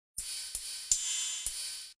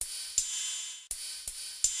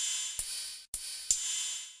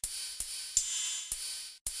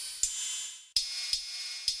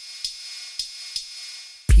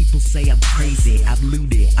say I'm crazy, I'm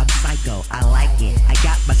looted, I'm psycho, I like it. I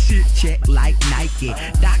got my shit checked like Nike.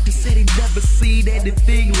 Doctor said he never seen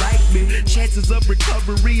anything like me. Chances of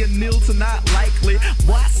recovery are nil to not likely.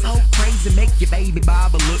 Boy, so crazy, make your baby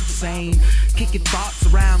Baba look sane. Kicking thoughts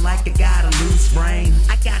around like I got a loose brain.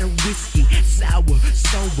 I got a whiskey, sour,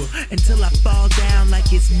 sober, until I fall down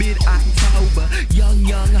like it's mid-October. Young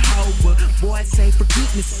hober, boy say for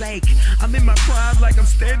goodness sake, I'm in my prime like I'm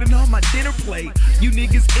standing on my dinner plate. You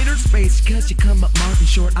niggas enter space cause you come up Martin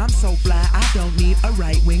short. I'm so fly, I don't need a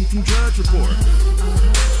right wing from Drudge Report.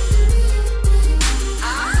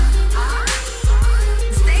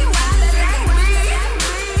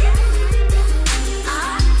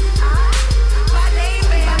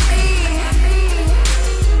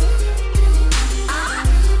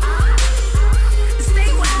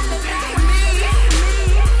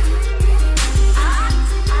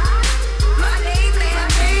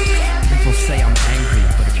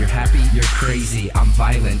 You're crazy, I'm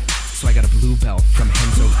violent, so I got a blue belt from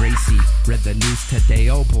Henzo Gracie. Read the news today,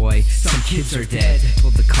 oh boy, some kids are dead.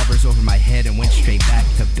 Pulled the covers over my head and went straight back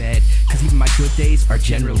to bed, cause even my good days are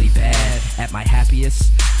generally bad. At my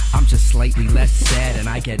happiest, I'm just slightly less sad, and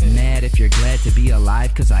I get mad if you're glad to be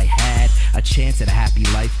alive, cause I had a chance at a happy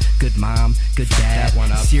life. Good mom, good dad,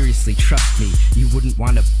 seriously, trust me, you wouldn't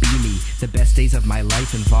wanna be me. The best days of my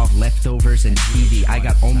life involve leftovers and TV. I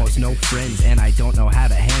got almost no friends, and I don't know how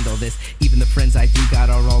to handle this. Even the friends I do got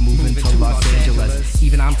are all moving to Los Angeles.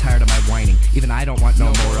 Even I'm tired of my whining, even I don't want no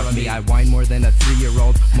more of me. I whine more than a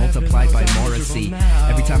 3-year-old multiplied by Morrissey.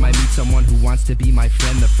 Every time I meet someone who wants to be my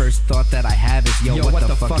friend, the first thought that I have is, yo, what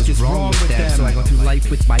the fuck is wrong with them? So I go through life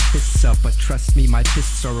with my fists up, but trust me, my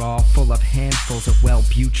fists are all full of handfuls of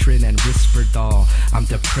Wellbutrin and Risperdal. I'm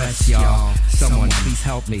depressed, y'all. Someone please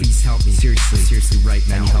help me. Please help me. Seriously, right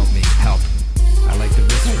now, help me. Help. I like the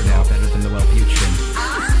Risperdal better than the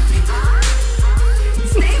Wellbutrin.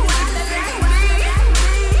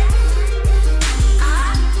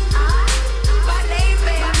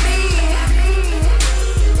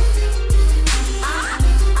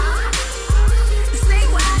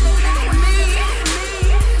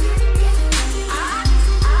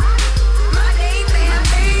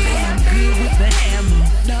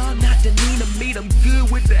 I'm good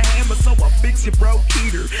with the hammer, so I fix your broke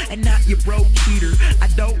heater and not your broke heater. I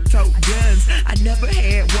don't tote guns, I never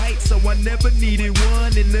had white, so I never needed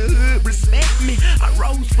one. In the hood, respect me, I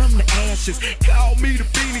rose from the ashes. Call me the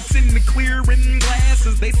phoenix in the clearing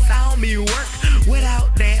glasses. They saw me work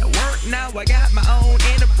without that work. Now I got my own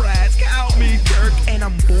enterprise, call me Kirk. And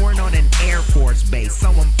I'm born on an Air Force base, so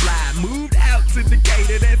I'm fly. Moved out to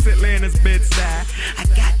Decatur, that's Atlanta's bedside. I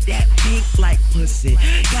got that pink like pussy,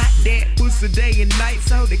 got that pussy day and night,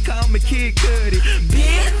 so they call me Kid Cudi.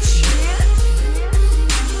 Bitch!